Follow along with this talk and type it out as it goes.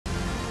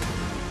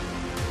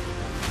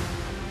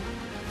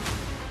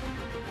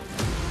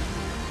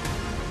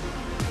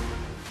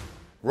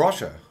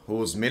Russia,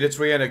 whose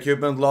military and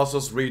equipment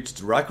losses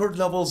reached record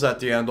levels at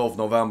the end of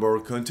November,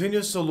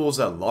 continues to lose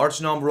a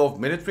large number of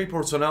military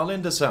personnel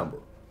in December.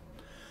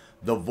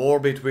 The war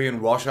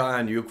between Russia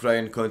and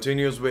Ukraine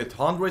continues with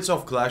hundreds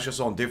of clashes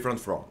on different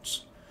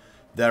fronts.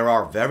 There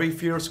are very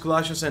fierce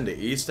clashes in the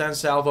east and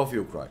south of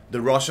Ukraine.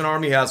 The Russian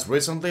army has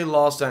recently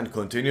lost and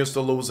continues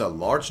to lose a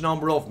large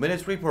number of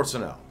military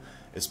personnel,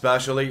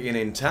 especially in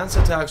intense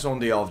attacks on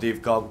the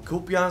Avdiivka,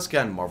 Kupiansk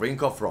and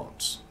Mariinka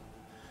fronts.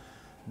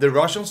 The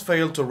Russians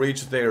failed to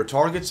reach their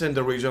targets in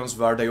the regions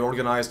where they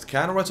organized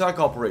counterattack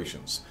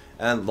operations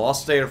and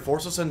lost their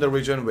forces in the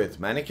region with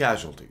many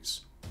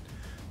casualties.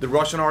 The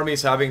Russian army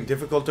is having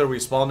difficulty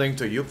responding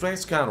to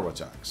Ukraine's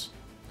counterattacks.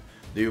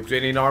 The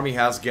Ukrainian army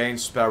has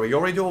gained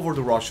superiority over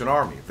the Russian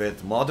army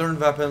with modern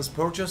weapons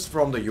purchased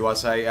from the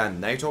USA and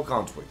NATO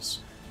countries.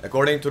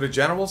 According to the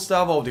General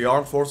Staff of the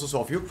Armed Forces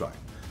of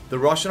Ukraine, the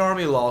Russian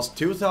army lost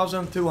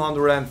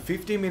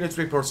 2,250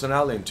 military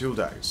personnel in 2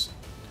 days.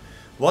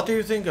 What do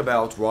you think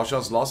about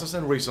Russia's losses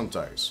in recent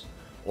days?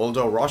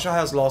 Although Russia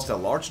has lost a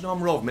large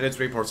number of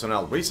military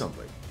personnel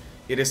recently,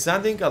 it is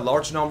sending a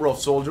large number of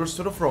soldiers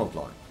to the front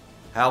line.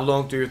 How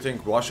long do you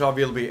think Russia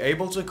will be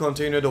able to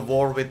continue the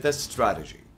war with this strategy?